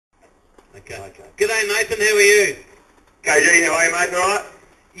Okay. G'day, Nathan. How are you? KG, how are you, mate? All right?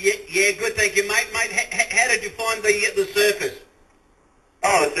 Yeah, good. Thank you, mate. How did you find the surface?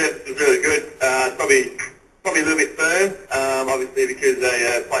 Oh, the surface was really good. Probably a little bit firm, obviously because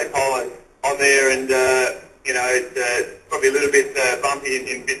they play polo on there, and it's probably a little bit bumpy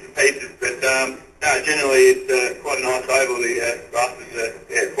in bits and pieces. But no, generally it's quite a nice oval. The grass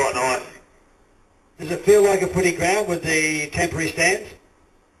is quite nice. Does it feel like a footy ground with the temporary stands?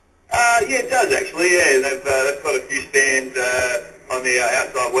 Yeah, it does actually. Yeah, they've got a few stands on the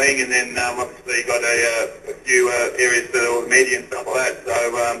outside wing, and then obviously got a few areas for all the media and stuff like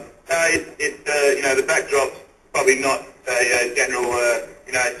that. So the backdrop's probably not a general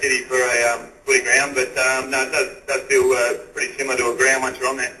city for a footy ground, but no, it does feel pretty similar to a ground once you're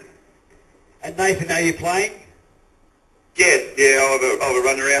on there. And Nathan, are you playing? Yes, yeah, I'll have a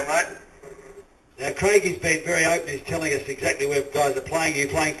run around, mate. Now, Craigie's been very open. He's telling us exactly where guys are playing. Are you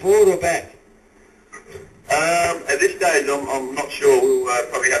playing forward or back? At this stage, I'm not sure. We'll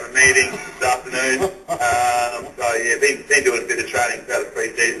probably have a meeting this afternoon. So yeah, been doing a bit of training throughout the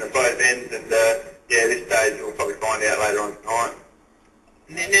pre-season at both ends, and yeah, this stage we'll probably find out later on tonight.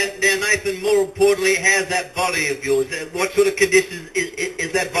 Now, Nathan, more importantly, how's that body of yours? What sort of conditions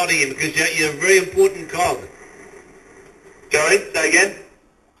is that body in? Because you're a very important cog. Sorry, say again?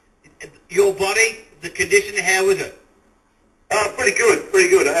 Your body, the condition, how is it? Pretty good, pretty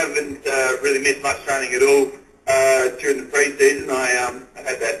good. I haven't really missed much training at all during the pre-season. I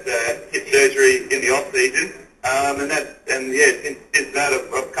had that hip surgery in the off-season, since that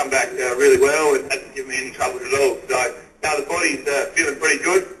I've come back really well and hasn't given me any trouble at all. So now the body's feeling pretty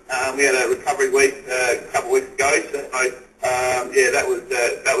good. We had a recovery week a couple of weeks ago, so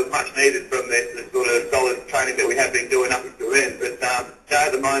that was much needed from the sort of solid training that we have been doing up until then. But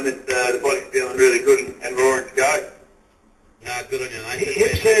at the moment, the body's feeling really good and roaring to go. No, good on you, mate.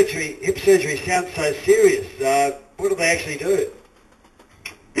 Hip surgery sounds so serious. What do they actually do?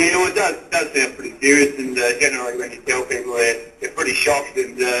 Yeah, well, it does sound pretty serious, and generally when you tell people, they're pretty shocked,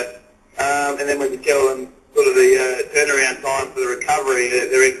 and then when you tell them sort of the turnaround time for the recovery,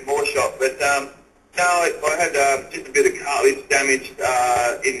 they're even more shocked. But no, I had just a bit of cartilage damage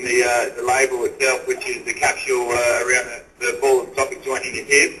in the label itself, which is the capsule around the ball and socket joint in your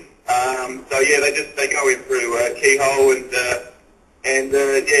hip. So yeah, they go in through a keyhole and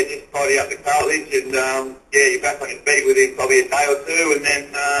just tidy up the cartilage, and you're back on your feet within probably a day or two, and then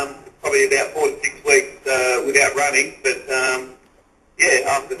probably about 4 to 6 weeks without running. But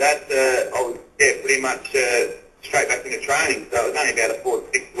after that I was pretty much straight back into training. So it was only about a 4 to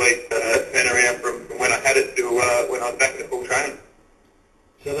 6 week turnaround from when I had it to when I was back in full training.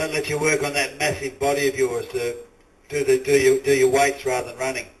 So that lets you work on that massive body of yours to do your weights rather than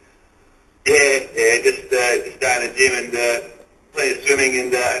running. Yeah, just stay in the gym and plenty of swimming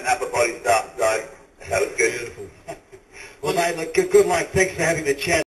and upper body stuff. So that was good. Beautiful. Well, mate, look, good luck. Thanks for having the chat.